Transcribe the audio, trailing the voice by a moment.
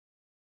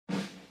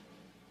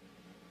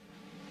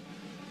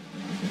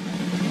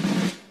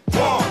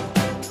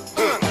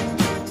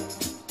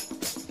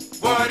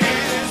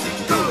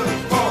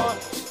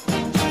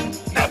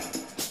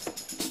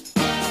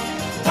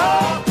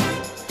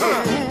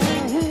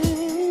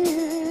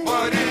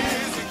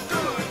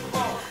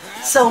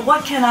So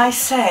what can I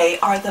say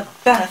are the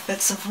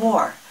benefits of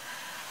war?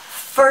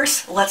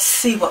 First, let's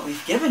see what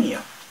we've given you.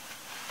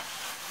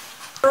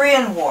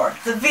 Korean War,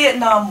 the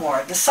Vietnam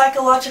War, the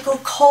Psychological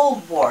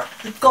Cold War,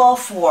 the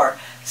Gulf War,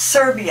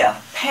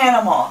 Serbia,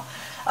 Panama,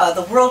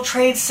 the World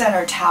Trade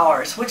Center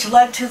towers, which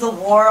led to the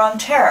War on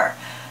Terror,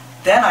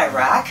 then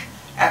Iraq,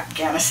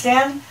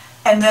 Afghanistan,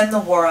 and then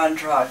the War on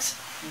Drugs.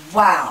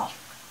 Wow!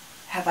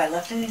 Have I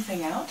left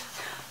anything out?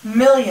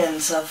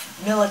 Millions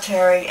of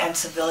military and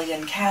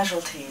civilian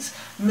casualties,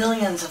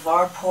 millions of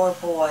our poor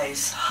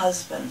boys,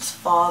 husbands,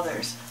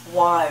 fathers,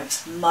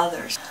 wives,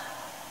 mothers,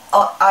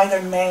 either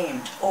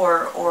maimed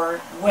or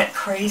went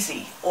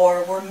crazy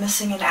or were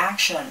missing in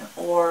action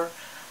or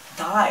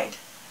died.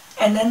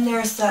 And then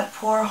there's that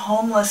poor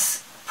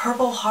homeless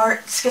Purple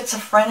Heart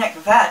schizophrenic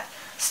vet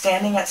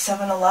standing at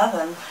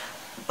 7-Eleven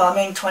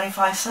bumming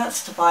 25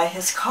 cents to buy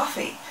his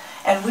coffee.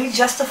 And we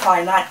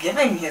justify not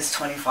giving his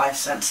 25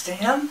 cents to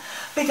him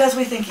because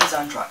we think he's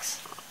on drugs.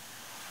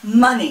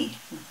 Money,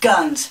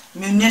 guns,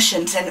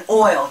 munitions, and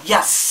oil,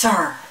 yes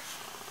sir.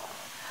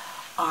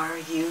 Are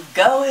you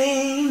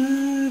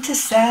going to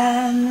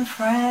San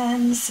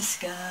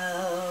Francisco?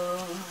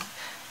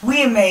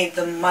 We made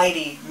the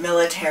mighty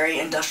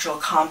military-industrial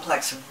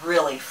complex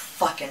really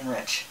fucking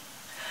rich.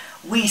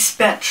 We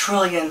spent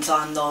trillions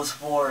on those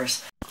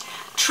wars.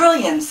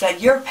 Trillions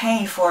that you're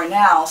paying for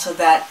now so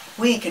that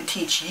we can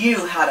teach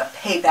you how to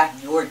pay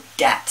back your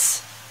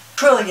debts.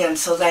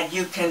 Trillions so that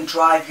you can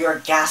drive your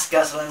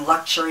gas-guzzling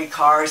luxury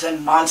cars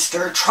and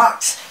monster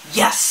trucks.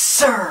 Yes,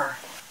 sir!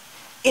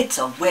 It's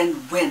a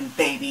win-win,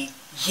 baby.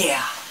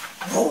 Yeah,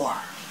 war.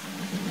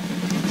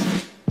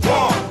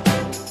 War.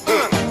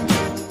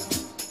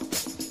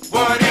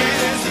 What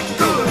is it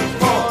good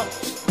for?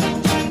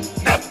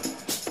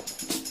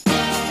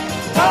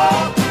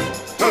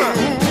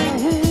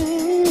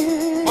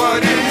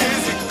 What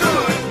is it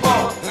good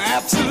for?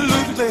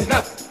 Absolutely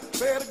nothing.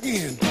 Say it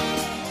again.